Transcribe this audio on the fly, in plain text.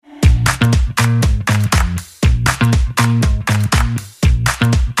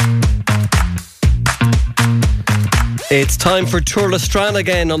Time for Tourlestrane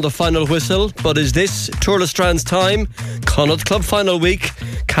again on the final whistle. But is this Tourlestrane's time? Connacht Club final week.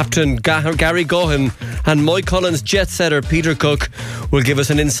 Captain Gary Gohan and Moy Cullen's jet setter Peter Cook will give us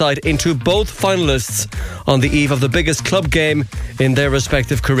an insight into both finalists on the eve of the biggest club game in their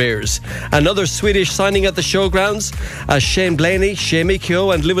respective careers. Another Swedish signing at the showgrounds as Shane Blaney, Shamie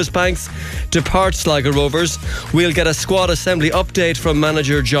Keogh and Lewis Banks depart Sligo Rovers. We'll get a squad assembly update from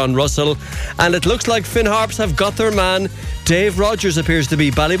manager John Russell, and it looks like Finn Harps have got their man. Dave Rogers appears to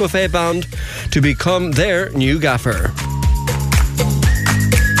be Ballybuffet bound to become their new gaffer.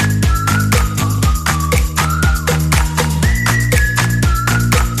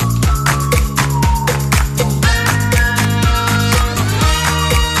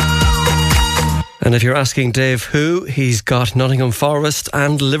 And if you're asking Dave who, he's got Nottingham Forest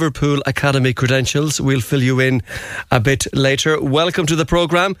and Liverpool Academy credentials. We'll fill you in a bit later. Welcome to the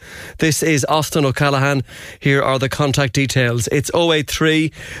programme. This is Austin O'Callaghan. Here are the contact details. It's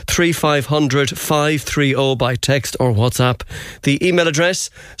 083 3500 530 by text or WhatsApp. The email address,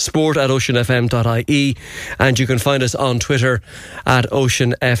 sport@oceanfm.ie. And you can find us on Twitter at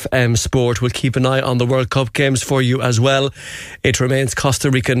OceanFM Sport. We'll keep an eye on the World Cup games for you as well. It remains Costa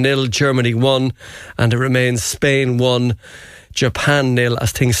Rica 0, Germany 1. And it remains Spain 1, Japan 0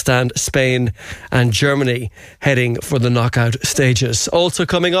 as things stand. Spain and Germany heading for the knockout stages. Also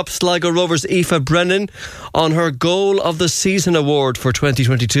coming up, Sligo Rovers' Aoife Brennan on her Goal of the Season award for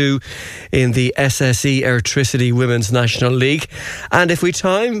 2022 in the SSE Airtricity Women's National League. And if we've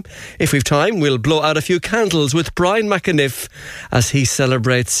time, we'll blow out a few candles with Brian McAniff as he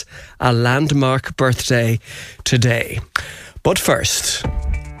celebrates a landmark birthday today. But first,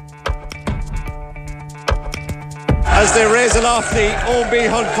 as they raise aloft the OB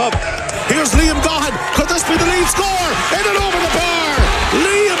Hunt Cup. Here's Liam Gohan. Could this be the lead score? In and over the bar.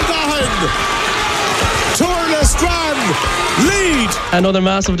 Liam Gohan. Tourlestrane lead. Another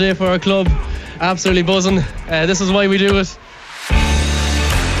massive day for our club. Absolutely buzzing. This is why we do it.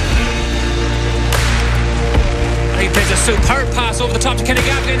 He plays a superb pass over the top to Kenny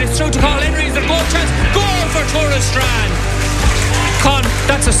Gaffney, and it's through to Carl Henry. Is there a goal chance? Goal for Tourlestrane. Con,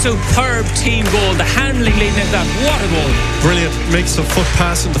 that's a superb team goal. The handling leading into that. What a goal. Brilliant mix of foot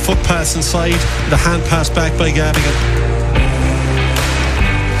passing, the foot pass inside, the hand pass back by Gavigan.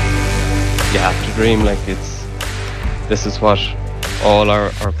 You have to dream. This is what all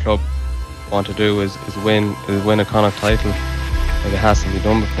our club want to do is win a Connacht title. It hasn't been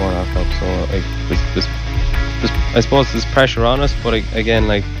done before in our club, so I suppose there's pressure on us, but again,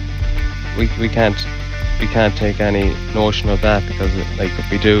 we can't take any notion of that, because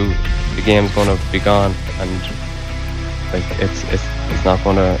if we do, the game's going to be gone, and it's not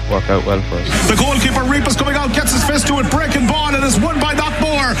going to work out well for us. The goalkeeper Reapers coming out, gets his fist to it, breaking ball, and is won by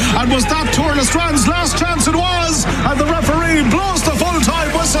Knockmore. And was that Tourlestrane's last chance? It was, and the referee blows the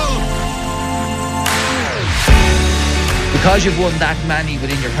full-time whistle. Because you've won that many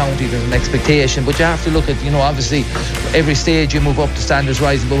within your county, there's an expectation, but you have to look at, obviously every stage you move up, the standards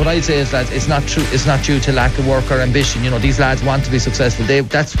rising. But what I'd say is that it's not due to lack of work or ambition. These lads want to be successful.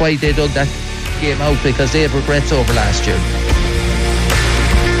 That's why they dug that game out, because they had regrets over last year.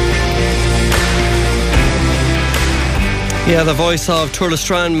 Yeah, the voice of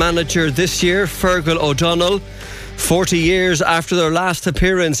Tourlestrane manager this year, Fergal O'Donnell. 40 years after their last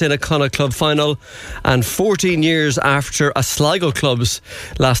appearance in a Connacht Club final, and 14 years after a Sligo club's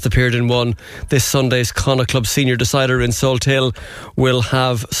last appeared in one, this Sunday's Connacht Club senior decider in Salthill will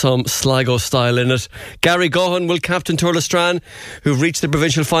have some Sligo style in it. Gary Gohan will captain Tourlestrane, who reached the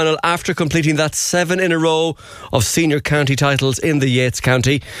provincial final after completing that 7 in a row of senior county titles in the Yates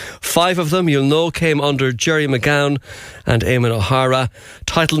County. 5 of them, you'll know, came under Jerry McGowan and Eamon O'Hara.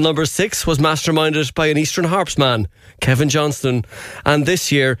 Title number 6 was masterminded by an Eastern Harps man, Kevin Johnston, and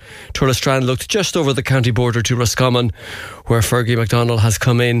this year Tourlestrane looked just over the county border to Roscommon, where Fergie McDonald has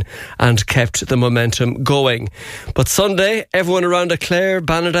come in and kept the momentum going. But Sunday, everyone around Clare,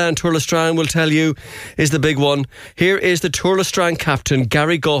 Banada and Tourlestrane will tell you, is the big one. Here is the Tourlestrane captain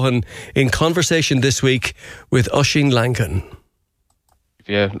Gary Gohan in conversation this week with Oisín Langan. If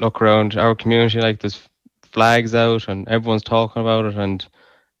you look around our community, there's flags out and everyone's talking about it, and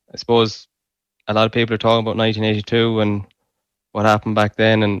I suppose a lot of people are talking about 1982 and what happened back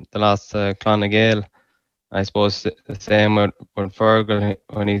then and the last Clonagale. I suppose the same with Fergal,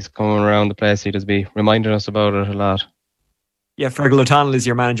 when he's coming around the place, he'll just be reminding us about it a lot. Yeah, Fergal O'Donnell is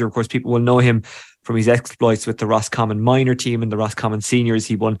your manager. Of course, people will know him from his exploits with the Roscommon minor team and the Roscommon seniors.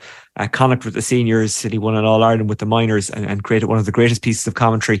 He won Connacht with the seniors, and he won an All-Ireland with the minors, and created one of the greatest pieces of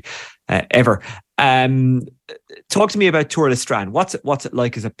commentary ever. Talk to me about Tourlestrane. What's it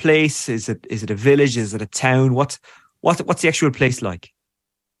like as a place? Is it a village? Is it a town? What What's the actual place like?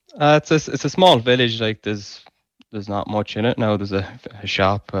 It's a small village. Like there's not much in it now. There's a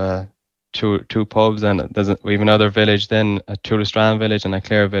shop, two pubs, and we have another village, then a Toulastrane village and a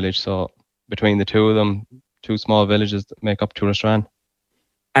Clare village. So between the two of them, two small villages that make up Toulastrane.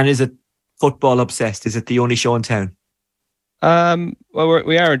 And is it football obsessed? Is it the only show in town? Well,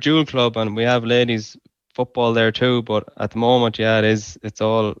 we are a dual club and we have ladies football there too. But at the moment, yeah, it is. It's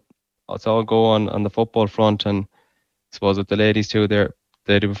all going on the football front, and I suppose with the ladies too,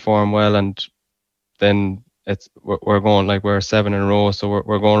 they do perform well, and then we're going, like, we're 7 in a row, so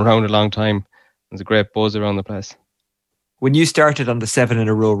we're going around a long time. There's a great buzz around the place. When you started on the 7 in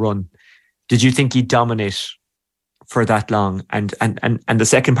a row run, did you think you'd dominate for that long? And the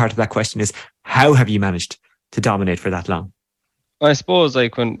second part of that question is, how have you managed to dominate for that long? I suppose,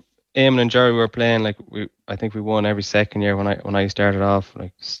 like, when Eamon and Jerry were playing, like, I think we won every second year when I started off,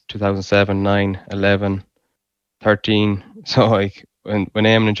 like 2007, 9, 11, 13. So, like, when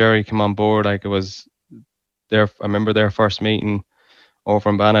Eamon and Jerry came on board, like, it was I remember their first meeting over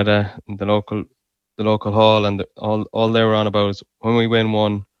in Banada, in the local hall, and all they were on about is, when we win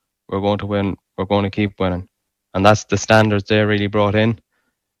one, we're going to win, we're going to keep winning. And that's the standards they really brought in.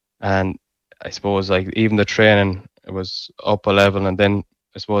 And I suppose, like, even the training, it was up a level. And then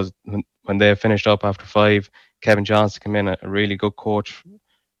I suppose when they finished up after 5, Kevin Johnson came in, a really good coach,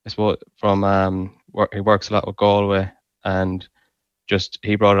 I suppose, from he works a lot with Galway, and just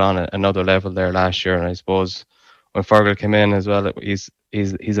he brought it on another level there last year. And I suppose when Fergal came in as well, he's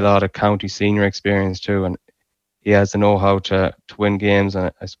a lot of county senior experience too, and he has the know-how to win games.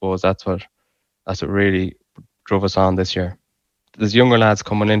 And I suppose that's what really drove us on this year. There's younger lads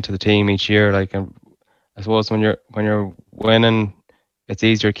coming into the team each year, like, and I suppose when you're winning, it's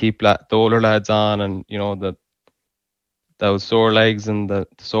easier to keep the older lads on, and you know those sore legs and the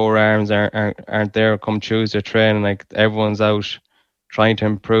sore arms aren't there come Tuesday training. Like, everyone's out trying to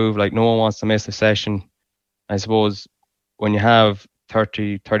improve. Like, no one wants to miss a session. I suppose when you have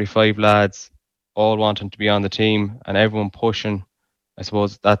 30, 35 lads all wanting to be on the team and everyone pushing, I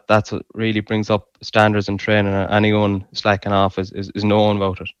suppose that's what really brings up standards in training, and anyone slacking off is knowing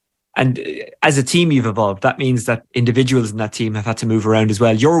about it. And as a team, you've evolved. That means that individuals in that team have had to move around as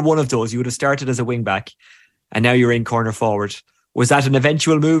well. You're one of those. You would have started as a wing back, and now you're in corner forward. Was that an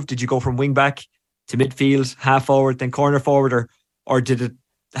eventual move? Did you go from wing back to midfield, half forward, then corner forward, or did it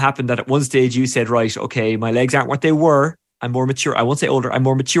happen that at one stage you said, right, okay, my legs aren't what they were, I'm more mature. I won't say older, I'm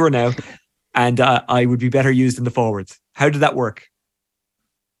more mature now, and I would be better used in the forwards. How did that work?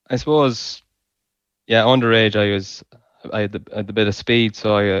 I suppose, yeah, underage, I had the bit of speed,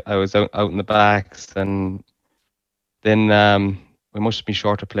 so I was out in the backs, and then we must be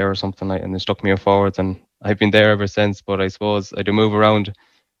short a player or something, and they stuck me forwards, and I've been there ever since. But I suppose I do move around,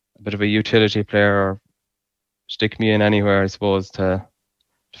 a bit of a utility player, or stick me in anywhere, I suppose, to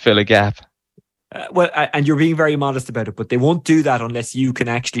fill a gap. And you're being very modest about it, but they won't do that unless you can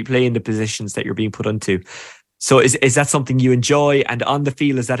actually play in the positions that you're being put into. So is that something you enjoy? And on the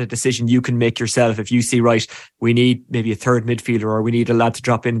field, is that a decision you can make yourself? If you see, right, we need maybe a third midfielder, or we need a lad to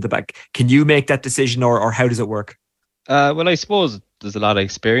drop in the back, can you make that decision, or how does it work? Well, I suppose there's a lot of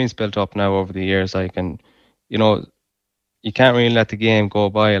experience built up now over the years. Like, and you know, you can't really let the game go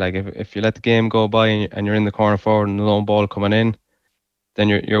by. Like, if you let the game go by and you're in the corner forward and the lone ball coming in, then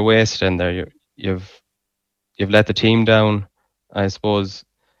you're wasted in there. You've let the team down. I suppose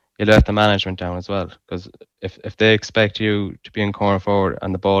you let the management down as well, because if they expect you to be in corner forward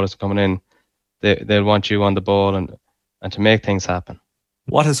and the ball is coming in, they'll want you on the ball and to make things happen.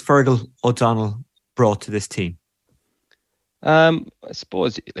 What has Fergal O'Donnell brought to this team? I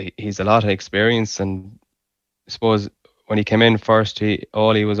suppose he's a lot of experience, and I suppose when he came in first, he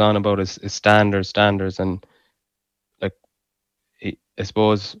was on about is standards, and like, I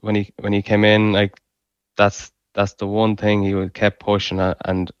suppose when he came in, like, that's the one thing he kept pushing,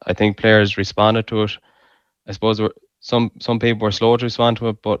 and I think players responded to it. I suppose some people were slow to respond to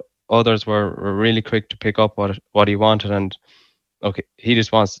it, but others were really quick to pick up what he wanted. And okay, he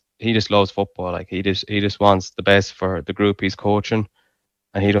just loves football. Like, he just wants the best for the group he's coaching,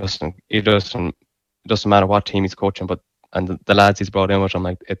 and it doesn't matter what team he's coaching. And the lads he's brought in with him,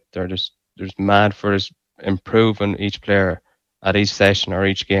 like, they're just mad for his improving each player at each session or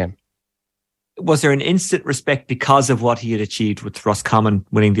each game. Was there an instant respect because of what he had achieved with Roscommon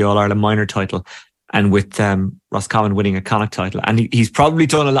winning the All-Ireland minor title, and with Roscommon winning a Connacht title? And he's probably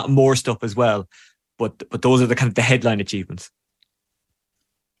done a lot more stuff as well, but those are the kind of the headline achievements.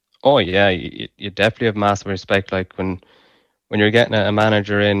 Oh yeah, you definitely have massive respect. Like, when you're getting a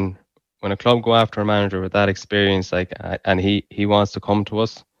manager in, when a club go after a manager with that experience, like, and he wants to come to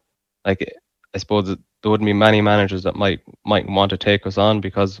us, like, I suppose there wouldn't be many managers that might want to take us on,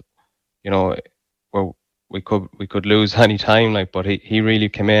 because we could lose any time, like. But he really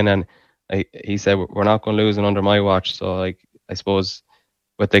came in and he said, we're not going to lose it under my watch. So like, I suppose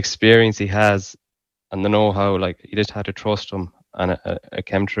with the experience he has and the know-how, like, you just had to trust him, and it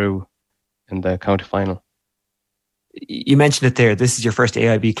came true in the county final. You mentioned it there. This is your first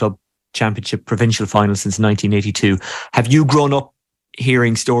AIB Club Championship provincial final since 1982. Have you grown up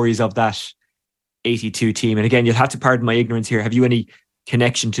hearing stories of that 82 team? And again, you'll have to pardon my ignorance here. Have you any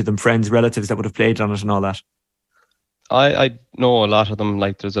connection to them, friends, relatives that would have played on it and all that? I know a lot of them.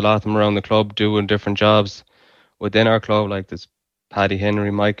 Like, there's a lot of them around the club doing different jobs within our club. Like, there's Paddy Henry,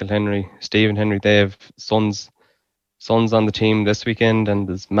 Michael Henry, Stephen Henry. They have sons on the team this weekend, and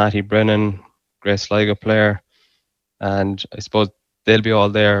there's Matty Brennan, Grace Sligo player, and I suppose they'll be all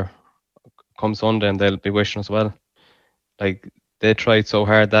there come Sunday, and they'll be wishing us well. Like, they tried so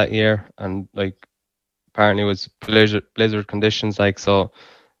hard that year, and like, apparently it was blizzard conditions, like, so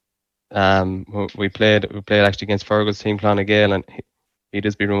we played actually against Fergus team, Clonagale, and he'd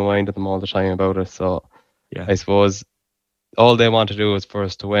just be reminding them all the time about it. So yeah, I suppose all they want to do is for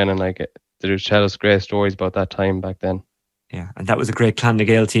us to win, and like, they just tell us great stories about that time back then. Yeah, and that was a great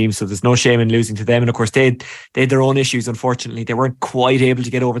Clonagale team, so there's no shame in losing to them. And of course, they had their own issues. Unfortunately, they weren't quite able to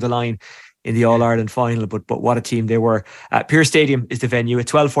get over the line in the All-Ireland final, but what a team they were. Pearse Stadium is the venue. A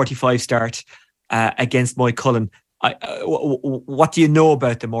 12:45 start against Moycullen. What do you know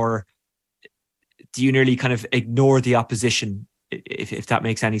about them, or do you nearly kind of ignore the opposition, if that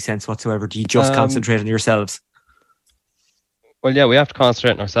makes any sense whatsoever? Do you just concentrate on yourselves? Well, yeah, we have to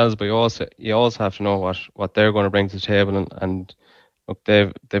concentrate on ourselves, but you also have to know what they're going to bring to the table, and look,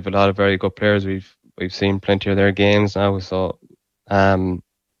 they've a lot of very good players. We've seen plenty of their games now, so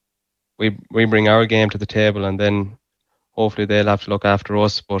we bring our game to the table, and then hopefully they'll have to look after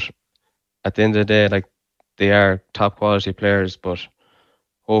us. But at the end of the day, like, they are top quality players, but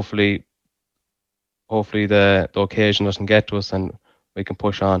hopefully the occasion doesn't get to us and we can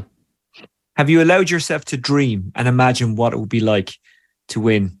push on. Have you allowed yourself to dream and imagine what it would be like to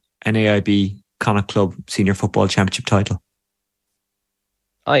win an AIB Connacht Club Senior Football Championship title?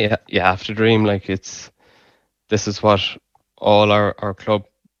 Oh yeah, you have to dream. Like, this is what all our club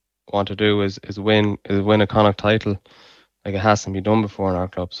want to do is win a Connacht title. Like, it hasn't been done before in our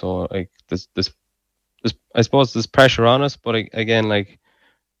club. So like, this I suppose there's pressure on us, but again, like,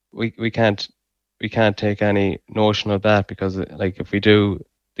 we can't take any notion of that, because like, if we do,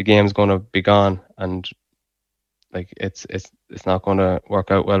 the game's going to be gone, and like, it's not going to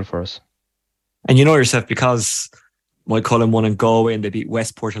work out well for us. And you know yourself, because Moycullen won in Galway and they beat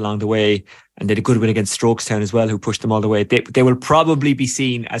Westport along the way, and they had a good win against Strokestown as well, who pushed them all the way. They will probably be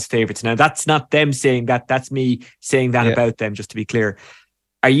seen as favourites. Now, that's not them saying that, that's me saying that about them, just to be clear.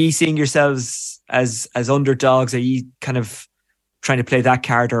 Are you seeing yourselves as underdogs? Are you kind of trying to play that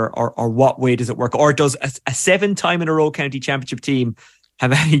card, or what way does it work? Or does a 7-time in a row county championship team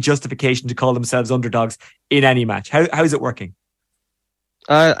have any justification to call themselves underdogs in any match? How is it working?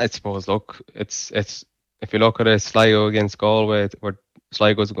 I suppose, look, it's if you look at it, Sligo against Galway, where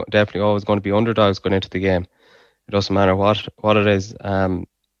Sligo's definitely always going to be underdogs going into the game. It doesn't matter what it is.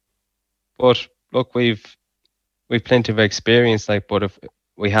 But look, we've plenty of experience, like, but if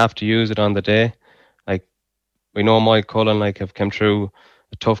we have to use it on the day, like, we know Moycullen, like, have come through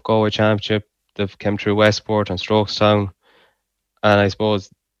a tough Galway championship. They've come through Westport and Strokestown, and I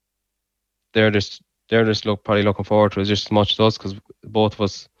suppose they're just probably looking forward to it just as much as us, because both of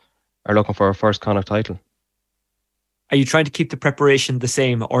us are looking for our first Connacht title. Are you trying to keep the preparation the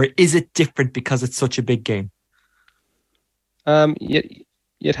same, or is it different because it's such a big game? You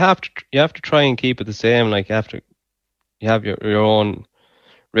have to try and keep it the same. Like, you have your own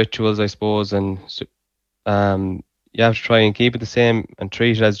rituals, I suppose, and you have to try and keep it the same and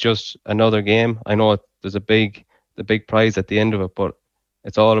treat it as just another game. I know there's the big prize at the end of it, but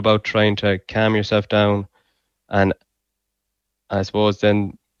it's all about trying to calm yourself down, and I suppose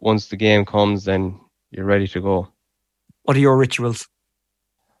then once the game comes, then you're ready to go. What are your rituals?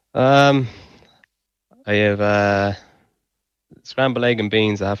 I have scrambled egg and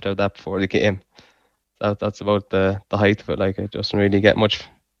beans. I have to have that before the game. That's about the height of it. Like, it doesn't really get much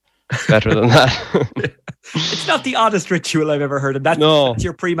better than that. It's not the oddest ritual I've ever heard of. That's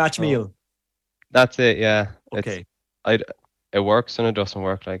your pre-match meal. That's it. Yeah. Okay. It works and it doesn't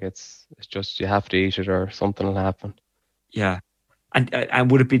work. Like, it's just, you have to eat it or something will happen. Yeah. And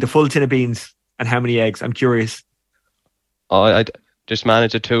would it be the full tin of beans and how many eggs? I'm curious. I just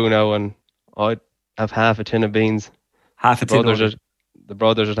manage a 2 now, and I'd have half a tin of beans. Half a tin. The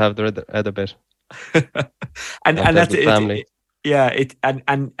brothers would have the other bit. and that's it. Family. Yeah,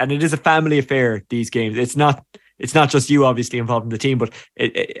 and it is a family affair, these games. It's not just you obviously involved in the team, but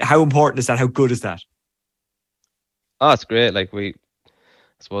how important is that? How good is that? Oh, it's great. Like I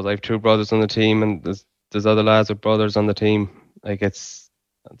suppose I have two brothers on the team, and there's other lads with brothers on the team. Like it's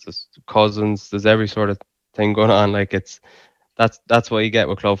just cousins. There's every sort of thing going on. Like that's what you get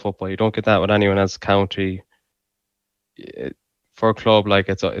with club football. You don't get that with anyone else county. For a club, like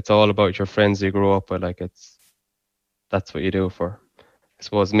it's all about your friends you grew up with. Like that's what you do for. I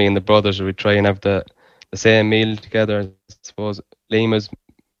suppose me and the brothers, we try and have the same meal together. I suppose Liam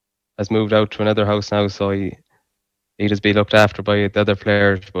has moved out to another house now, so he'd just be looked after by the other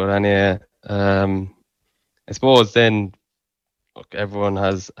players. But anyway, I suppose then look, everyone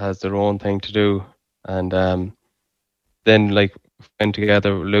has their own thing to do, and then like when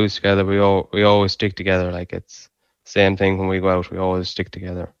together, lose together, we always stick together. Like it's same thing when we go out, we always stick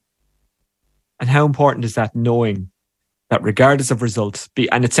together. And how important is that, knowing that regardless of results,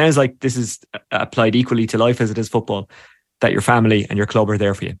 and it sounds like this is applied equally to life as it is football, that your family and your club are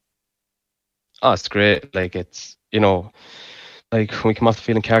there for you? Oh, it's great. Like it's, like when we come off the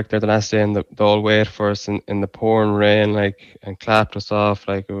field in Carrick there the last day, and they all wait for us in the pouring rain, like, and clapped us off.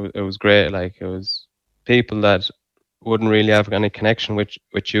 Like it was great. Like it was people that wouldn't really have any connection with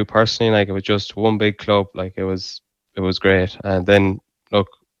you personally. Like it was just one big club. Like it was great. And then look,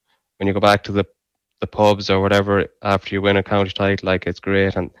 when you go back to the pubs or whatever after you win a county title, like it's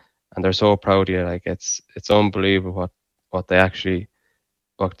great, and they're so proud of you. Like it's unbelievable what they actually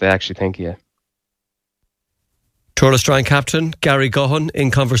think of you. Thurles Strand captain Gary Gohan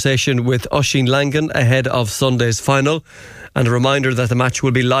in conversation with Oisín Langan ahead of Sunday's final. And a reminder that the match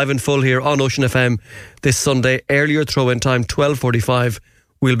will be live and full here on Ocean FM this Sunday. Earlier throw-in time 12:45.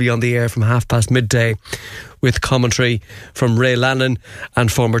 We'll be on the air from midday with commentary from Ray Lannon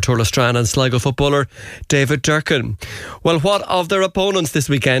and former Thurles Strand and Sligo footballer David Durkin. Well, what of their opponents this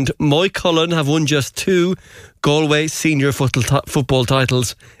weekend? Moycullen have won just 2 Galway senior football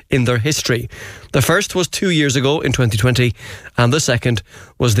titles in their history. The first was 2 years ago in 2020, and the second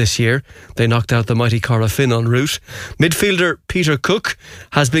was this year. They knocked out the mighty Corofin en route. Midfielder Peter Cook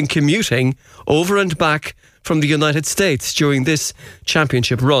has been commuting over and back from the United States during this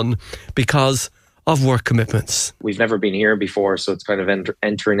championship run because of work commitments. We've never been here before, so it's kind of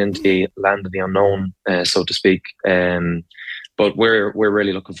entering into the land of the unknown, so to speak. But we're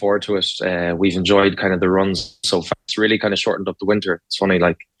really looking forward to it. We've enjoyed kind of the runs so far. It's really kind of shortened up the winter. It's funny,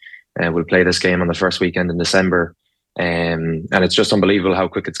 like we'll play this game on the first weekend in December, and it's just unbelievable how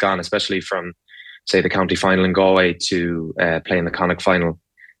quick it's gone, especially from, say, the county final in Galway to playing the Connacht final.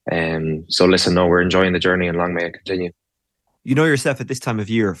 So listen, no, we're enjoying the journey, and long may it continue. You know yourself, at this time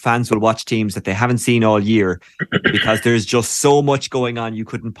of year, fans will watch teams that they haven't seen all year because there's just so much going on. You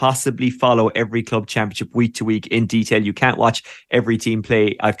couldn't possibly follow every club championship week to week in detail. You can't watch every team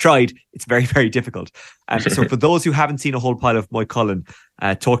play. I've tried. It's very, very difficult. So for those who haven't seen a whole pile of Moycullen,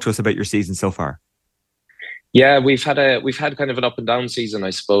 talk to us about your season so far. Yeah, we've had kind of an up and down season,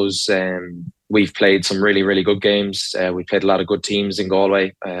 I suppose. We've played some really, really good games. We played a lot of good teams in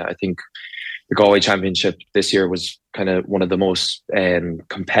Galway. I think the Galway Championship this year was kind of one of the most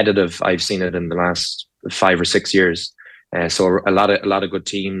competitive I've seen it in the last 5 or 6 years. So a lot of good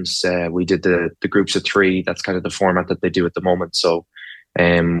teams. We did the groups of 3. That's kind of the format that they do at the moment. So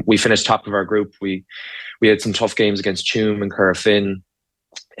we finished top of our group. We had some tough games against Tuam and Corofin.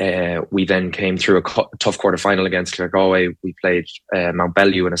 We then came through a tough quarter-final against Claregalway. We played Mount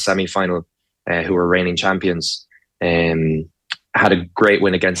Bellew in a semi-final, who were reigning champions. Had a great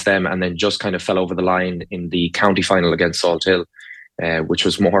win against them, and then just kind of fell over the line in the county final against Salthill, which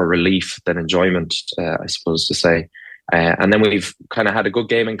was more relief than enjoyment, I suppose to say. And then we've kind of had a good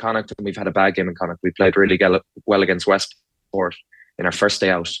game in Connacht, and we've had a bad game in Connacht. We played really well against Westport in our first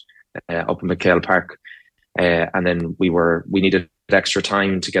day out up in McHale Park. And then we needed extra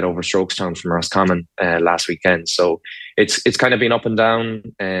time to get over Strokestown from Roscommon last weekend. So it's kind of been up and down.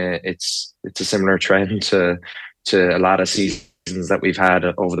 It's a similar trend to a lot of seasons that we've had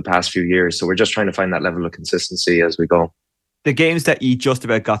over the past few years. So we're just trying to find that level of consistency as we go. The games that you just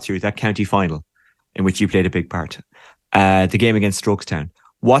about got through, that county final in which you played a big part, the game against Strokestown,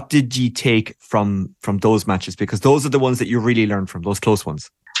 what did you take from those matches? Because those are the ones that you really learned from, those close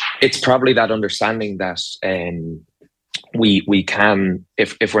ones. It's probably that understanding that we can,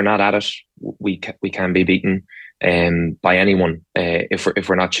 if we're not at it, we can be beaten by anyone if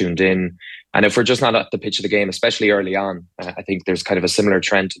we're not tuned in, and if we're just not at the pitch of the game, especially early on. I think there's kind of a similar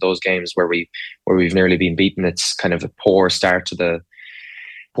trend to those games where we've nearly been beaten. It's kind of a poor start to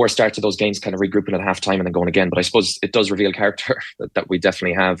those games, kind of regrouping at halftime and then going again. But I suppose it does reveal character that we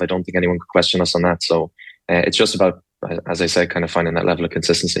definitely have. I don't think anyone could question us on that. So it's just about as I said, kind of finding that level of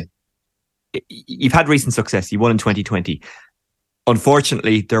consistency. You've had recent success. You won in 2020.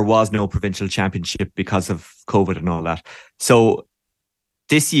 Unfortunately, there was no provincial championship because of COVID and all that. So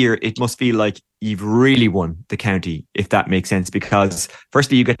this year, it must feel like you've really won the county, if that makes sense, because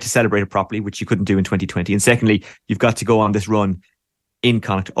firstly, you get to celebrate it properly, which you couldn't do in 2020. And secondly, you've got to go on this run in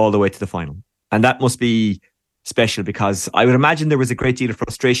Connacht all the way to the final. And that must be special, because I would imagine there was a great deal of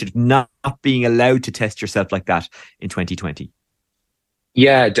frustration not being allowed to test yourself like that in 2020.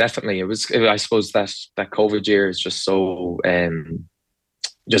 Yeah, definitely. It was. I suppose that COVID year is just so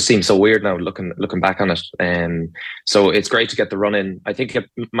just seems so weird now looking back on it. So it's great to get the run in. I think it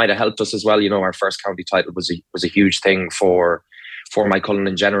might have helped us as well. You know, our first county title was a huge thing for Moycullen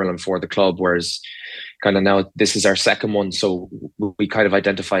in general and for the club. Whereas kind of now this is our second one, so we kind of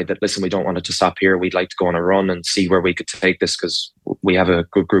identified that, listen, we don't want it to stop here. We'd like to go on a run and see where we could take this, because we have a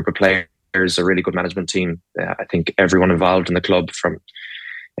good group of players, a really good management team. I think everyone involved in the club, from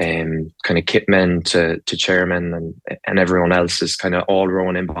kind of kitmen to chairman and everyone else, is kind of all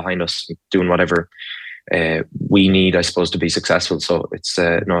rowing in behind us, doing whatever we need, I suppose, to be successful. So it's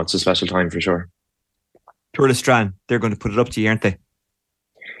a special time for sure. Tuairle Strachan, they're going to put it up to you, aren't they?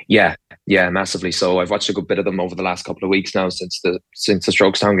 Yeah, massively. So I've watched a good bit of them over the last couple of weeks now since the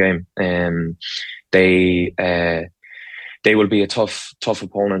Strokestown game. They will be a tough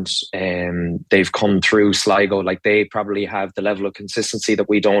opponent. They've come through Sligo. Like, they probably have the level of consistency that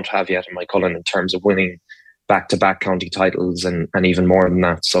we don't have yet in Moycullen in terms of winning back-to-back county titles and even more than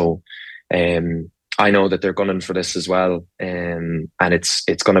that. So I know that they're gunning for this as well. And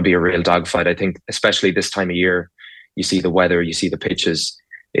it's going to be a real dogfight. I think, especially this time of year, you see the weather, you see the pitches.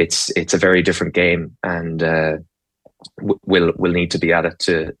 It's a very different game, and we'll need to be at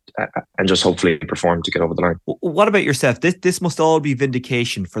it and just hopefully perform to get over the line. What about yourself? This must all be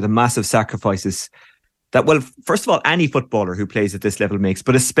vindication for the massive sacrifices that, well, first of all, any footballer who plays at this level makes,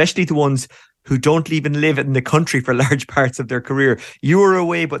 but especially the ones who don't even live in the country for large parts of their career. You were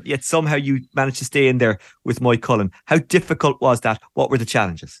away, but yet somehow you managed to stay in there with Moycullen. How difficult was that? What were the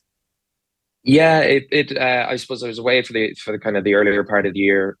challenges? Yeah, I suppose I was away for the kind of the earlier part of the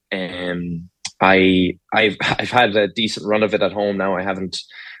year. I've had a decent run of it at home now. I haven't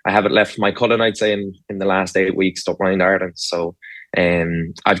left Moycullen, I'd say, in the last 8 weeks, don't mind Ireland. So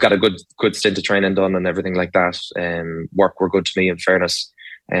I've got a good stint of training done and everything like that. Work were good to me, in fairness,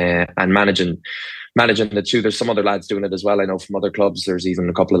 and managing the two. There's some other lads doing it as well, I know, from other clubs. There's even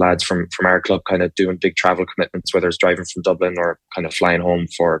a couple of lads from our club kind of doing big travel commitments, whether it's driving from Dublin or kind of flying home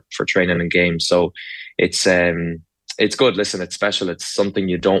for training and games. So it's good. Listen, it's special. It's something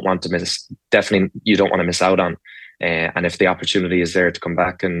you don't want to miss. Definitely, you don't want to miss out on. And if the opportunity is there to come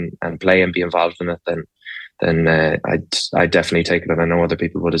back and play and be involved in it, then I'd definitely take it, and I know other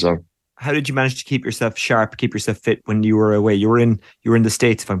people would as well. How did you manage to keep yourself sharp, keep yourself fit when you were away? You were in the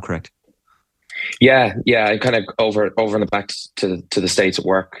States, if I'm correct. Yeah, I kind of over and back to the States at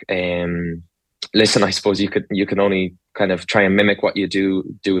work. Listen, I suppose you can only kind of try and mimic what you do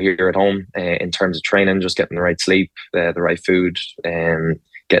here at home in terms of training, just getting the right sleep, the right food,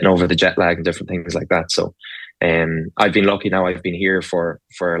 getting over the jet lag and different things like that. So I've been lucky now. I've been here for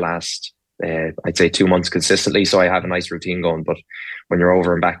last I'd say 2 months consistently, so I have a nice routine going. But when you're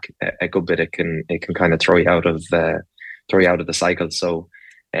over and back a good bit, it can kind of throw you out of the cycle. So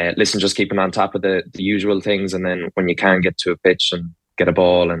listen, just keeping on top of the usual things, and then when you can get to a pitch and get a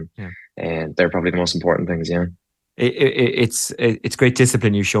ball, and they're probably the most important things. Yeah. It's great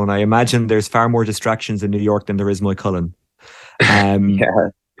discipline you've shown. I imagine there's far more distractions in New York than there is Moycullen.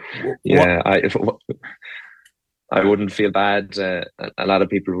 I wouldn't feel bad. A lot of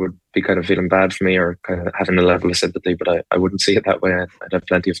people would be kind of feeling bad for me or kind of having a level of sympathy, but I wouldn't see it that way. I'd have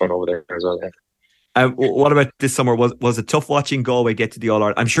plenty of fun over there as well. Yeah. What about this summer? Was it tough watching Galway get to the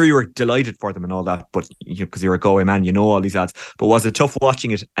All-Ireland? I'm sure you were delighted for them and all that, but because you're a Galway man, you know all these lads. But was it tough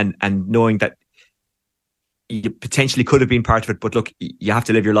watching it and knowing that you potentially could have been part of it? But look, you have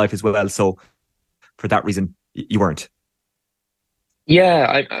to live your life as well. So for that reason, you weren't.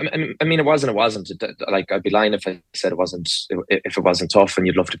 Yeah, I mean, it wasn't. Like, I'd be lying if I said it wasn't. If it wasn't tough, and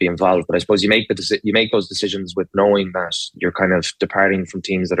you'd love to be involved. But I suppose you make those decisions with knowing that you're kind of departing from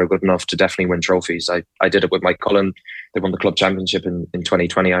teams that are good enough to definitely win trophies. I did it with Moycullen. They won the club championship in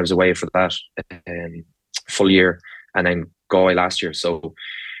 2020. I was away for that full year, and then Galway last year. So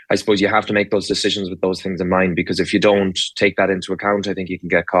I suppose you have to make those decisions with those things in mind, because if you don't take that into account, I think you can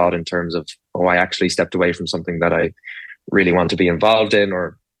get caught in terms of, I actually stepped away from something that I really want to be involved in,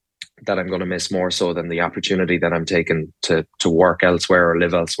 or that I'm going to miss more so than the opportunity that I'm taking to work elsewhere or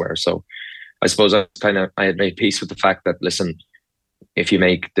live elsewhere. So I suppose I had made peace with the fact that, listen, if you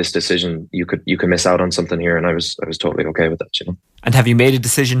make this decision, you can miss out on something here. And I was totally okay with that, And have you made a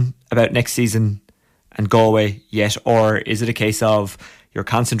decision about next season and Galway yet, or is it a case of you're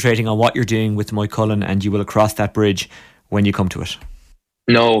concentrating on what you're doing with Moycullen and you will cross that bridge when you come to it?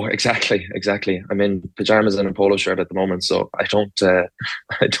 No, exactly. I'm in pajamas and a polo shirt at the moment, so I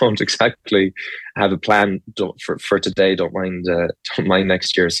don't exactly have a plan for today. Don't mind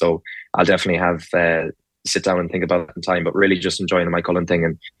next year. So I'll definitely have sit down and think about it in time. But really, just enjoying the Moycullen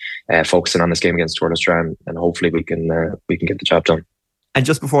thing and focusing on this game against Tuairle Strand, and hopefully we can get the job done. And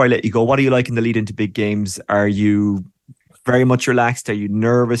just before I let you go, what do you like in the lead into big games? Are you very much relaxed? Are you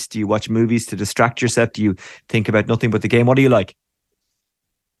nervous? Do you watch movies to distract yourself? Do you think about nothing but the game? What do you like?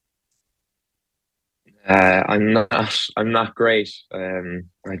 I'm not great.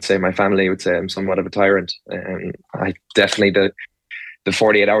 I'd say my family would say I'm somewhat of a tyrant. I definitely the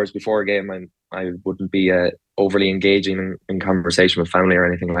 48 hours before a game, I wouldn't be overly engaging in conversation with family or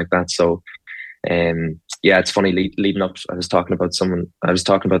anything like that. So, it's funny leading up. I was talking about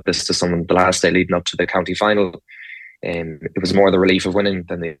this to someone the last day leading up to the county final. It was more the relief of winning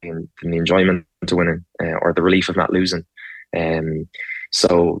than the enjoyment to winning, or the relief of not losing.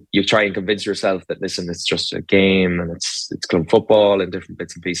 So you try and convince yourself that, listen, it's just a game and it's club football and different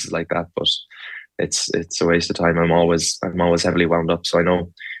bits and pieces like that. But it's a waste of time. I'm always heavily wound up. So I know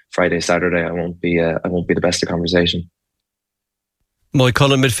Friday, Saturday, I won't be the best of conversation.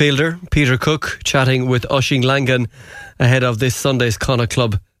 Moycullen midfielder Peter Cook chatting with Oisín Langan ahead of this Sunday's Connacht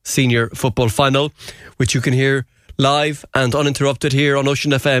Club Senior Football Final, which you can hear live and uninterrupted here on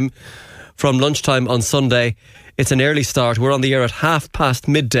Ocean FM from lunchtime on Sunday. It's an early start. We're on the air at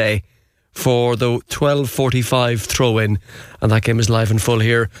midday for the 12:45 throw-in, and that game is live and full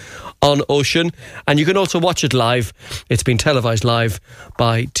here on Ocean. And you can also watch it live. It's been televised live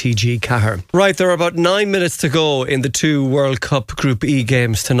by TG Cahir. Right, there are about 9 minutes to go in the two World Cup Group E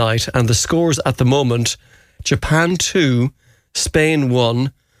games tonight, and the scores at the moment: Japan 2, Spain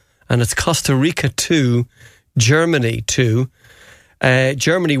 1, and it's Costa Rica 2, Germany 2.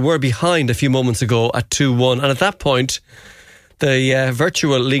 Germany were behind a few moments ago at 2-1, and at that point the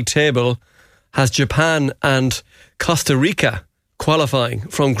virtual league table has Japan and Costa Rica qualifying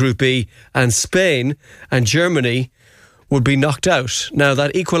from Group E, and Spain and Germany would be knocked out. Now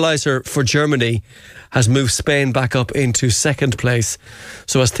that equaliser for Germany has moved Spain back up into second place.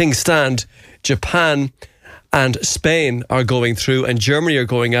 So as things stand, Japan and Spain are going through and Germany are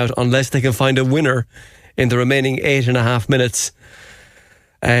going out unless they can find a winner in the remaining 8.5 minutes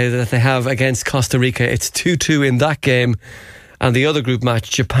that they have against Costa Rica. It's 2-2 in that game. And the other group match,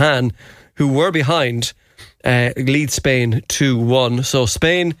 Japan, who were behind, lead Spain 2-1. So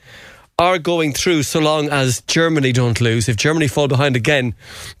Spain are going through so long as Germany don't lose. If Germany fall behind again,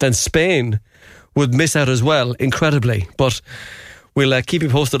 then Spain would miss out as well, incredibly. But we'll keep you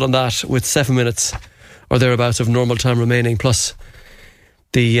posted on that with 7 minutes or thereabouts of normal time remaining, plus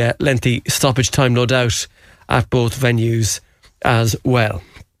the lengthy stoppage time, no doubt, at both venues as well.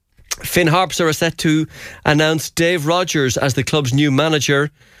 Finn Harps are set to announce Dave Rodgers as the club's new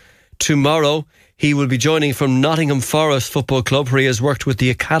manager tomorrow. He will be joining from Nottingham Forest Football Club, where he has worked with the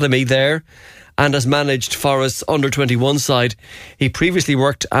academy there and has managed Forest's under-21 side. He previously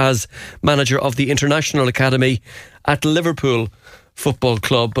worked as manager of the International Academy at Liverpool Football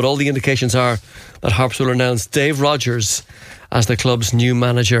Club, but all the indications are that Harps will announce Dave Rodgers as the club's new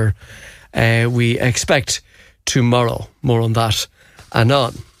manager. We expect tomorrow. More on that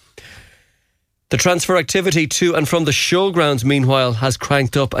anon. The transfer activity to and from the showgrounds, meanwhile, has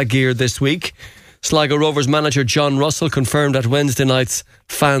cranked up a gear this week. Sligo Rovers manager John Russell confirmed at Wednesday night's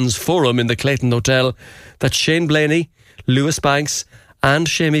Fans Forum in the Clayton Hotel that Shane Blaney, Lewis Banks and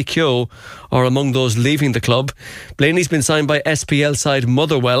Shamie Keogh are among those leaving the club. Blaney's been signed by SPL side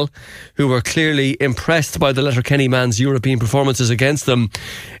Motherwell, who were clearly impressed by the Letterkenny man's European performances against them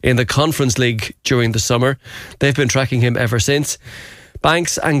in the Conference League during the summer. They've been tracking him ever since.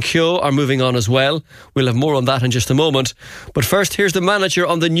 Banks and Keogh are moving on as well. We'll have more on that in just a moment. But first, here's the manager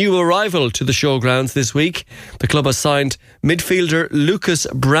on the new arrival to the showgrounds this week. The club has signed midfielder Lucas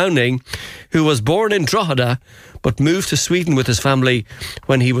Browning, who was born in Drogheda but moved to Sweden with his family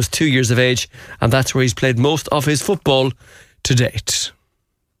when he was 2 years of age, and that's where he's played most of his football to date.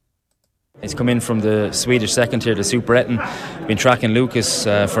 He's come in from the Swedish second tier, the Superettan. Been tracking Lucas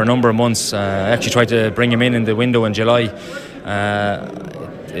for a number of months. I actually tried to bring him in the window in July.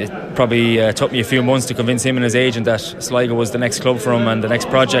 It probably took me a few months to convince him and his agent that Sligo was the next club for him and the next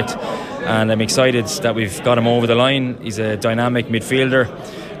project, and I'm excited that we've got him over the line. He's a dynamic midfielder,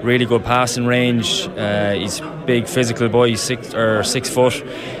 really good passing range. He's a big physical boy. He's 6 foot,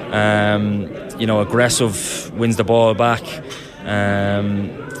 aggressive, wins the ball back.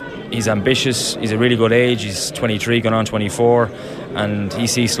 He's ambitious. He's a really good age. He's 23, going on 24, and he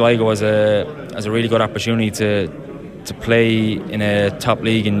sees Sligo as a really good opportunity to play in a top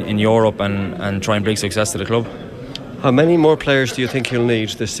league in Europe and try and bring success to the club. How many more players do you think you'll need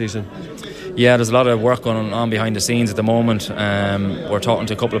this season? Yeah, there's a lot of work going on behind the scenes at the moment. We're talking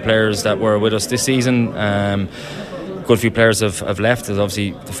to a couple of players that were with us this season. Good few players have left, as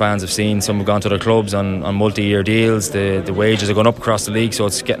obviously the fans have seen. Some have gone to their clubs on multi-year deals. The wages are going up across the league, so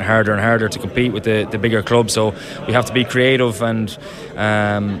it's getting harder and harder to compete with the bigger clubs. So we have to be creative and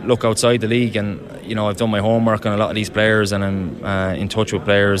look outside the league. And I've done my homework on a lot of these players, and I'm in touch with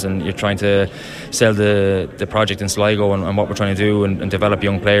players. And you're trying to sell the project in Sligo and what we're trying to do and develop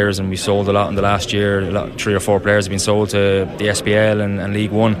young players. And we sold a lot in the last year. 3 or 4 players have been sold to the SPL and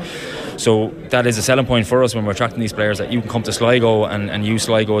League One. So that is a selling point for us when we're attracting these players, that you can come to Sligo and use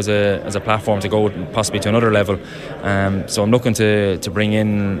Sligo as a platform to go possibly to another level. So I'm looking to bring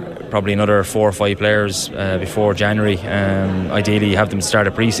in probably another 4 or 5 players before January. Ideally have them start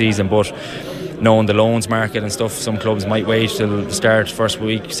a pre-season, but knowing the loans market and stuff, some clubs might wait till the start, first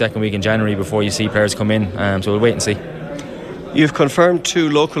week, second week in January before you see players come in. So we'll wait and see. You've confirmed 2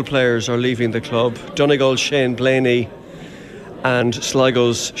 local players are leaving the club, Donegal's Shane Blaney and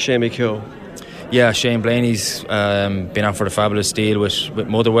Sligo's Seamie Keogh. Yeah, Shane Blaney's been out for the fabulous deal with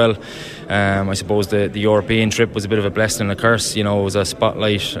Motherwell. I suppose the European trip was a bit of a blessing and a curse. It was a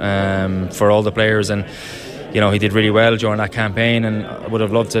spotlight for all the players, and he did really well during that campaign. And I would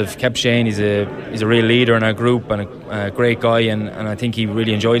have loved to have kept Shane. He's a real leader in our group and a great guy, and I think he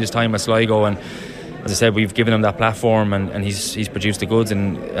really enjoyed his time at Sligo. And as I said, we've given him that platform, and he's produced the goods,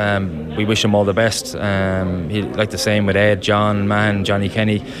 and we wish him all the best. Like the same with Ed, John, Mann, Johnny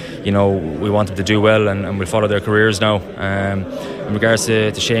Kenny. We want them to do well, and we'll follow their careers now. In regards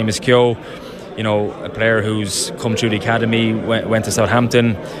to Seamus Keogh, a player who's come through the academy, went to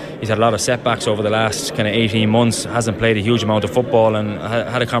Southampton. He's had a lot of setbacks over the last kind of 18 months, hasn't played a huge amount of football, and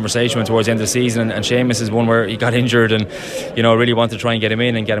had a conversation with him towards the end of the season. And Seamus is one where he got injured, and really wanted to try and get him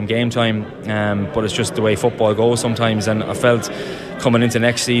in and get him game time. But it's just the way football goes sometimes, and I felt coming into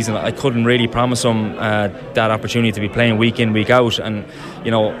next season I couldn't really promise him that opportunity to be playing week in, week out. And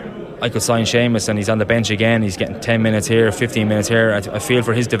I could sign Seamus and he's on the bench again. He's getting 10 minutes here, 15 minutes here. I feel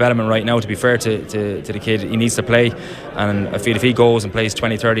for his development right now, to be fair to the kid, he needs to play. And I feel if he goes and plays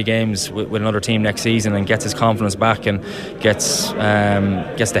 20, 30 games with another team next season and gets his confidence back and gets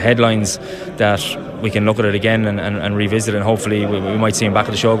the headlines, that we can look at it again and revisit it, and hopefully we might see him back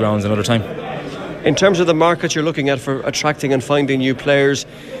at the showgrounds another time. In terms of the market you're looking at for attracting and finding new players,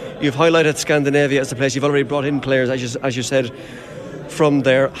 you've highlighted Scandinavia as the place. You've already brought in players, as you said, from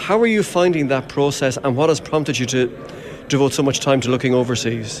there. How are you finding that process, and what has prompted you to devote so much time to looking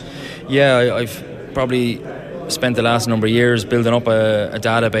overseas? Yeah, I've probably spent the last number of years building up a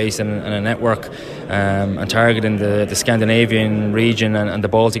database and a network, and targeting the Scandinavian region and the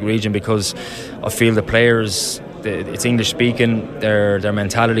Baltic region, because I feel the players, it's English speaking, their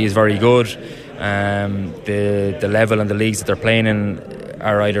mentality is very good. The level and the leagues that they're playing in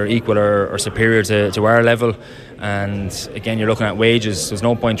are either equal or superior to our level. And again, you're looking at wages. There's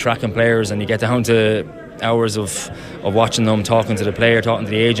no point tracking players, and you get down to hours of watching them, talking to the player, talking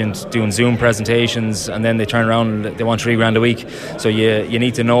to the agent, doing Zoom presentations, and then they turn around and they want $3,000 a week. So you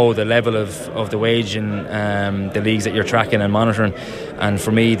need to know the level of the wage in the leagues that you're tracking and monitoring. And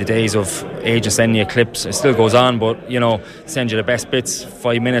for me, the days of agents sending you clips, it still goes on, but send you the best bits,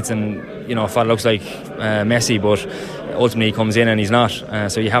 5 minutes, and if that looks like Messi, but ultimately he comes in and he's not.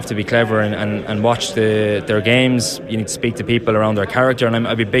 So you have to be clever and watch their games. You need to speak to people around their character, and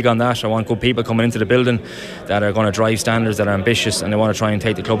I'd be big on that. I want good people coming into the building that are going to drive standards, that are ambitious, and they want to try and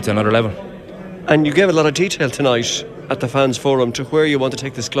take the club to another level. And you gave a lot of detail tonight at the Fans Forum to where you want to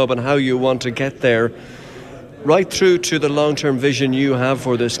take this club and how you want to get there, right through to the long-term vision you have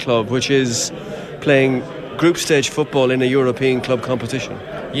for this club, which is playing group stage football in a European club competition.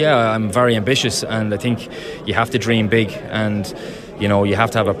 Yeah, I'm very ambitious, and I think you have to dream big, and you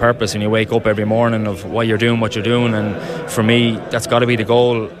have to have a purpose, and you wake up every morning of why you're doing what you're doing. And for me, that's got to be the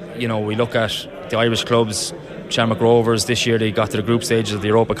goal. We look at the Irish clubs. Shamrock Rovers this year, they got to the group stages of the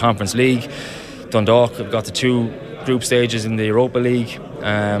Europa Conference League. Dundalk have got to 2 group stages in the Europa League.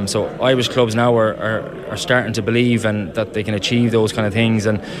 So Irish clubs now are starting to believe and that they can achieve those kind of things.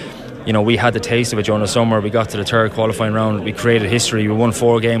 And we had the taste of it during the summer. We got to the 3rd qualifying round. We created history. We won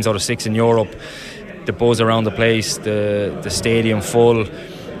 4 games out of 6 in Europe. The buzz around the place, the stadium full.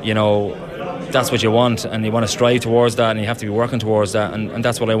 That's what you want, and you want to strive towards that, and you have to be working towards that. And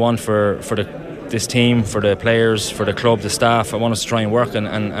that's what I want for this team, for the players, for the club, the staff. I want us to try and work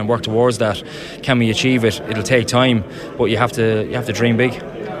and work towards that. Can we achieve it? It'll take time, but you have to dream big.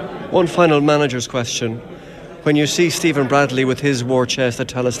 One final manager's question. When you see Stephen Bradley with his war chest at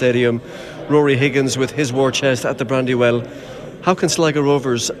Tallaght Stadium, Rory Higgins with his war chest at the Brandywell, how can Sligo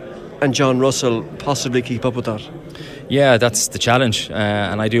Rovers and John Russell possibly keep up with that? Yeah, that's the challenge,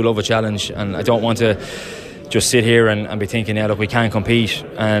 and I do love a challenge, and I don't want to just sit here and be thinking, yeah, look, we can't compete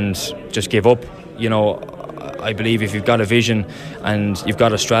and just give up. You know, I believe if you've got a vision and you've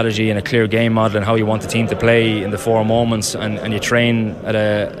got a strategy and a clear game model and how you want the team to play in the 4 moments, and you train at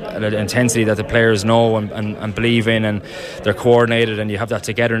an intensity that the players know and believe in, and they're coordinated, and you have that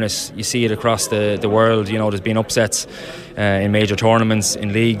togetherness. You see it across the world. You know, there's been upsets in major tournaments,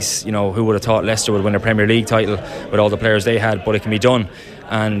 in leagues. You know, who would have thought Leicester would win a Premier League title with all the players they had? But it can be done.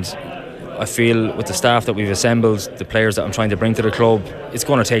 And I feel with the staff that we've assembled, the players that I'm trying to bring to the club, it's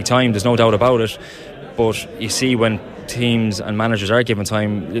going to take time, there's no doubt about it. But you see, when teams and managers are given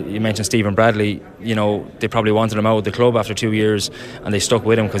time, you mentioned Stephen Bradley, you know, they probably wanted him out of the club after 2 years, and they stuck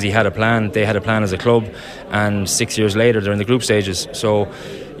with him because he had a plan. They had a plan as a club, and 6 years later they're in the group stages. So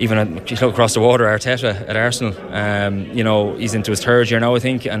even if you look across the water, Arteta at Arsenal, you know, he's into his 3rd year now, I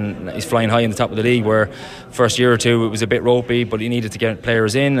think, and he's flying high in the top of the league, where first year or two it was a bit ropey, but he needed to get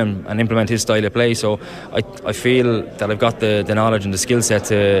players in and implement his style of play. So I feel that I've got the knowledge and the skill set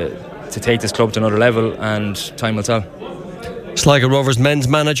to take this club to another level, and time will tell. Sligo Rovers men's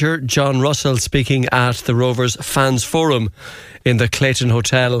manager John Russell speaking at the Rovers Fans Forum in the Clayton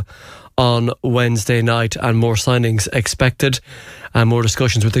Hotel on Wednesday night, and more signings expected and more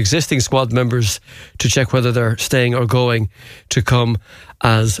discussions with existing squad members to check whether they're staying or going to come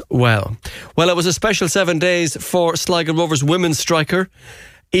as well. Well, it was a special 7 days for Sligo Rovers women's striker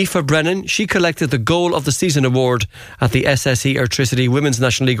Aoife Brennan. She collected the Goal of the Season award at the SSE Airtricity Women's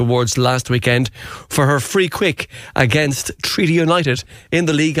National League Awards last weekend for her free kick against Treaty United in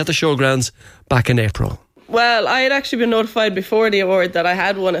the league at the Showgrounds back in April. Well, I had actually been notified before the award that I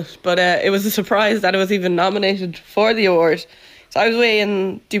had won it, but it was a surprise that I was even nominated for the award. So I was away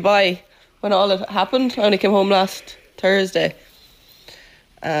in Dubai when all it happened. I only came home last Thursday.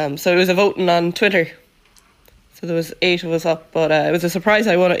 So it was a voting on Twitter. So there was 8 of us up, but it was a surprise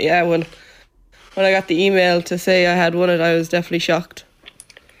I won it. Yeah, when I got the email to say I had won it, I was definitely shocked.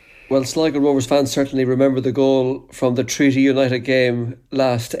 Well, Sligo Rovers fans certainly remember the goal from the Treaty United game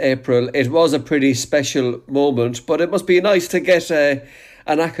last April. It was a pretty special moment, but it must be nice to get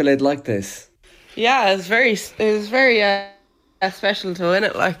an accolade like this. Yeah, it was very special to win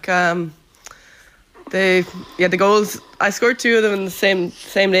it. Like the goals, I scored 2 of them in the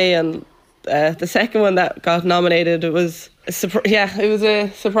same day, and the second one that got nominated, it was a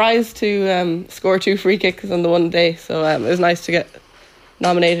surprise to score 2 free kicks on the one day. So it was nice to get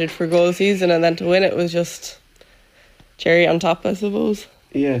nominated for goal of the season, and then to win it was just cherry on top, I suppose.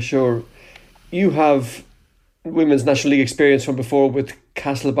 Yeah, sure. You have Women's National League experience from before with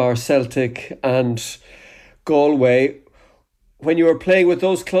Castlebar, Celtic and Galway. When you were playing with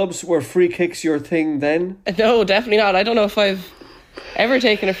those clubs, were free kicks your thing then? No, definitely not. I don't know if I've ever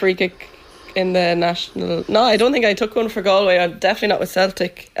taken a free kick in the national. No, I don't think I took one for Galway. I'm definitely not with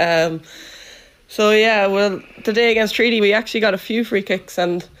Celtic. So yeah, well, the day against Treaty, we actually got a few free kicks,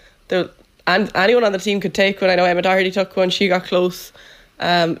 and anyone on the team could take one. I know Emma Doherty took one. She got close.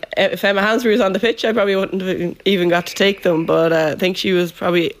 If Emma Hansbury was on the pitch, I probably wouldn't have even got to take them. But I think she was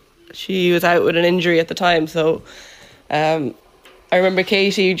out with an injury at the time. So I remember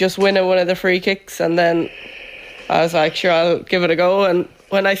Katie just winning one of the free kicks, and then I was like, sure, I'll give it a go. And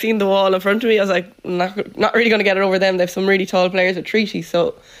when I seen the wall in front of me, I was like, not really going to get it over them. They have some really tall players at Treaty,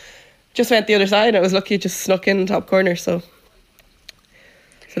 so just went the other side, and I was lucky it just snuck in top corner. So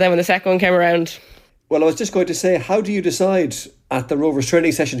then when the second one came around... Well, I was just going to say, how do you decide at the Rovers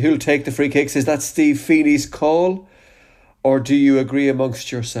training session who'll take the free kicks? Is that Steve Feeney's call, or do you agree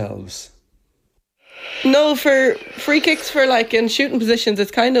amongst yourselves? No, for free kicks, for like in shooting positions,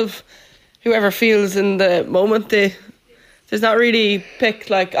 it's kind of whoever feels in the moment. There's not really picked,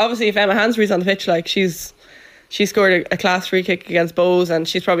 like, obviously if Emma Hansbury's on the pitch, like she scored a class free kick against Bows, and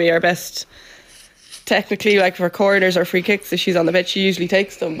she's probably our best technically, like for corners or free kicks. If she's on the pitch, she usually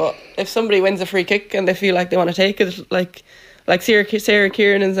takes them. But if somebody wins a free kick and they feel like they want to take it, like Sarah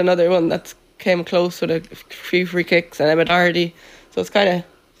Kieran's another one that's came close with a few free kicks, and Emma Doherty. So it's kind of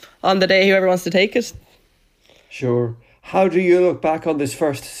on the day whoever wants to take it. Sure. How do you look back on this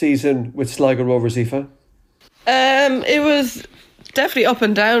first season with Sligo Rovers, Aoife? It was definitely up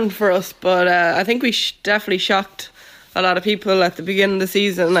and down for us, but I think we definitely shocked a lot of people at the beginning of the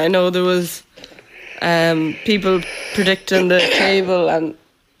season. I know there was people predicting the table, and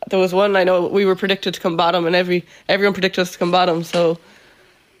there was one I know we were predicted to come bottom, and everyone predicted us to come bottom. So,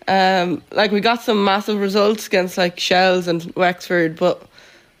 we got some massive results against like Shells and Wexford, but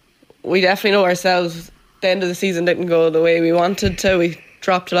we definitely know ourselves. The end of the season didn't go the way we wanted to. We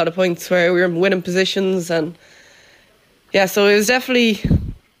dropped a lot of points where we were in winning positions, and so it was definitely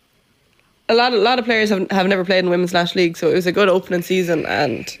a lot of players have never played in Women's National League, so it was a good opening season,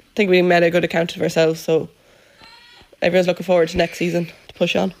 and I think we made a good account of ourselves. So everyone's looking forward to next season to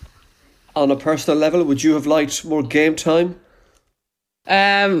push on. On a personal level, would you have liked more game time?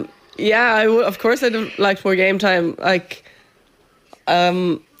 I would. Of course, I'd have liked more game time. I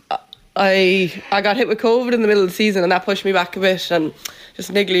got hit with COVID in the middle of the season, and that pushed me back a bit, and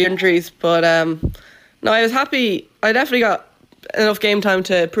just niggly injuries. But no, I was happy. I definitely got enough game time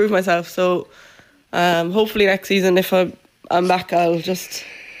to prove myself. So hopefully next season, if I'm back, I'll just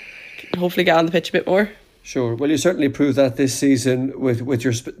hopefully get on the pitch a bit more. Sure. Well, you certainly proved that this season with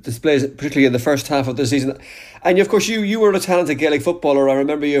your displays, particularly in the first half of the season. And of course, you were a talented Gaelic footballer. I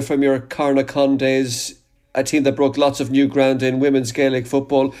remember you from your Carnacon days, a team that broke lots of new ground in women's Gaelic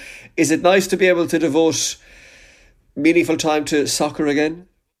football. Is it nice to be able to devote meaningful time to soccer again?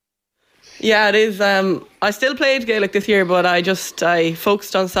 Yeah, it is. I still played Gaelic this year, but I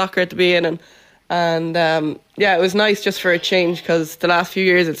focused on soccer at the beginning. And it was nice just for a change, because the last few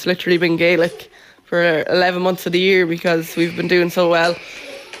years it's literally been Gaelic for 11 months of the year because we've been doing so well.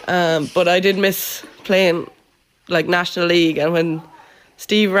 But I did miss playing like National League, and when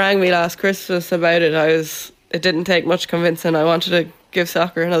Steve rang me last Christmas about it, it didn't take much convincing. I wanted to give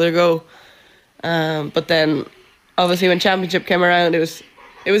soccer another go. But then obviously when Championship came around, it was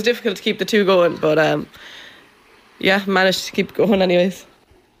difficult to keep the two going, but managed to keep going anyways.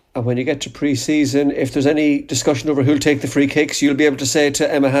 And when you get to pre-season, if there's any discussion over who'll take the free kicks, you'll be able to say to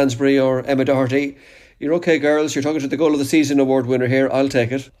Emma Hansbury or Emma Doherty, "You're okay, girls, you're talking to the Goal of the Season award winner here, I'll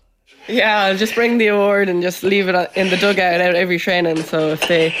take it." Yeah, I'll just bring the award and just leave it in the dugout out every training. So if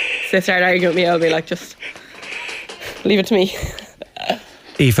they start arguing with me, I'll be like, just leave it to me.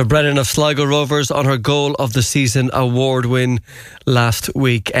 Aoife Brennan of Sligo Rovers on her Goal of the Season award win last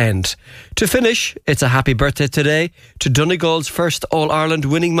weekend. To finish, it's a happy birthday today to Donegal's first All-Ireland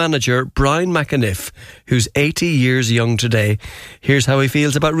winning manager, Brian McAniff, who's 80 years young today. Here's how he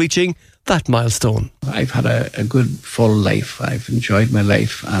feels about reaching that milestone. I've had a good full life. I've enjoyed my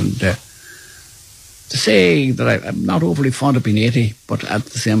life, and to say that I'm not overly fond of being 80, but at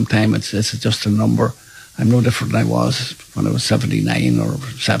the same time it's just a number. I'm no different than I was when I was 79 or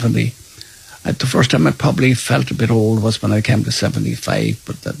 70. The first time I probably felt a bit old was when I came to 75,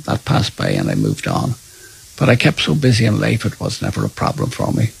 but that passed by and I moved on. But I kept so busy in life, it was never a problem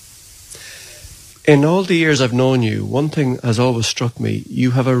for me. In all the years I've known you, one thing has always struck me.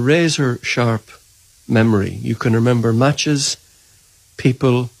 You have a razor-sharp memory. You can remember matches,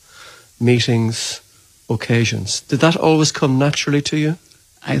 people, meetings, occasions. Did that always come naturally to you?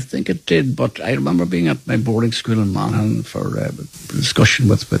 I think it did, but I remember being at my boarding school in Monaghan for a discussion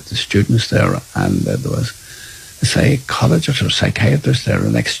with the students there, and there was a psychologist or psychiatrist there,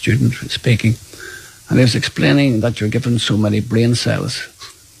 an ex-student speaking, and he was explaining that you're given so many brain cells,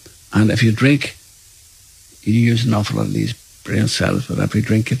 and if you drink, you use an awful lot of these brain cells with every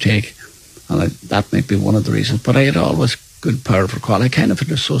drink you take, and that might be one of the reasons. But I had always good power for recall. I kind of had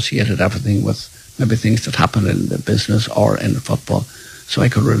associated everything with maybe things that happened in the business or in the football, so I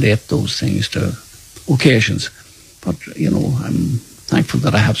could relate those things to occasions. But, I'm thankful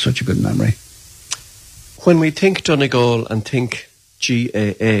that I have such a good memory. When we think Donegal and think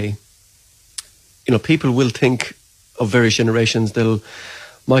GAA, people will think of various generations.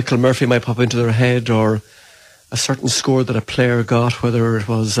 Michael Murphy might pop into their head, or a certain score that a player got, whether it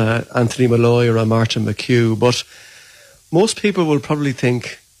was Anthony Malloy or a Martin McHugh. But most people will probably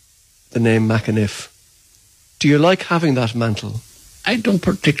think the name McAniff. Do you like having that mantle? I don't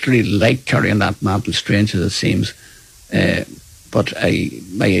particularly like carrying that mantle, strange as it seems. But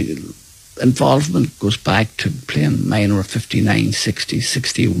my involvement goes back to playing minor at 59, 60,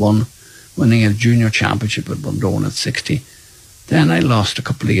 61, winning a junior championship at Bundoran at 60. Then I lost a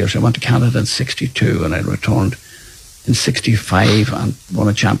couple of years. I went to Canada in 62 and I returned in 65 and won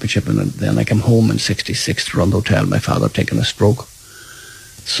a championship. And then I came home in 66 to run the hotel, my father taking a stroke.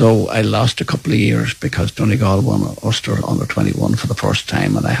 So I lost a couple of years because Donegal won Ulster under 21 for the first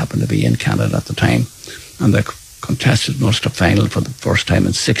time, and I happened to be in Canada at the time. And they contested an Ulster final for the first time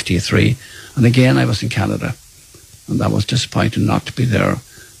in 63. And again, I was in Canada. And that was disappointing not to be there.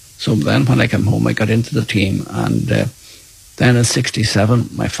 So then when I came home, I got into the team. And then in 67,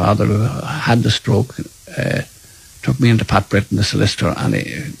 my father, who had the stroke, took me into Pat Britton, the solicitor, and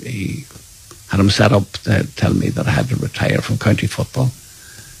he had him set up to tell me that I had to retire from county football.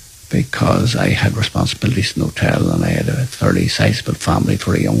 because I had responsibilities in the hotel and I had a fairly sizable family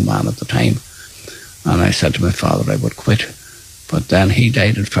for a young man at the time. And I said to my father I would quit. But then he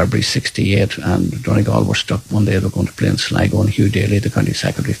died in February 68 and Donegal were stuck one day. They were going to play in Sligo, and Hugh Daly, the county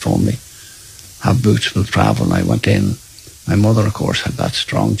secretary, phoned me. Have boots, will travel. And I went in. My mother, of course, had that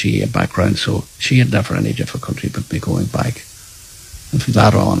strong GA background, so she had never any difficulty with me going back. And from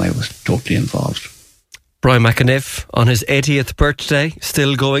that on, I was totally involved. Brian McAniff on his 80th birthday,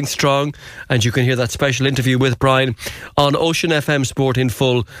 still going strong, and you can hear that special interview with Brian on Ocean FM Sport in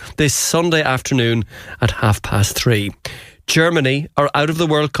full this Sunday afternoon at 3:30. Germany are out of the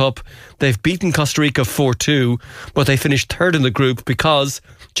World Cup. They've beaten Costa Rica 4-2, but they finished third in the group because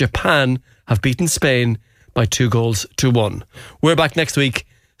Japan have beaten Spain by 2-1. We're back next week,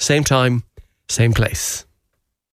 same time, same place.